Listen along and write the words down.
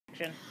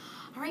action.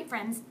 All right,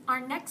 friends, our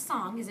next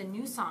song is a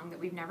new song that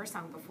we've never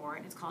sung before,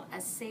 and it's called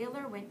A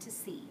Sailor Went to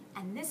Sea.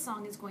 And this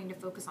song is going to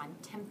focus on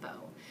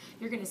tempo.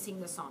 You're going to sing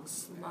the song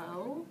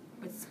slow,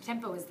 but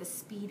tempo is the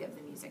speed of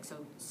the music,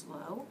 so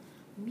slow,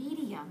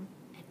 medium,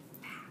 and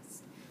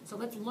fast. So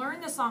let's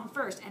learn the song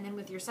first, and then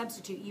with your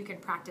substitute, you can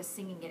practice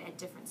singing it at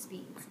different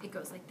speeds. It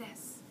goes like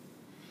this.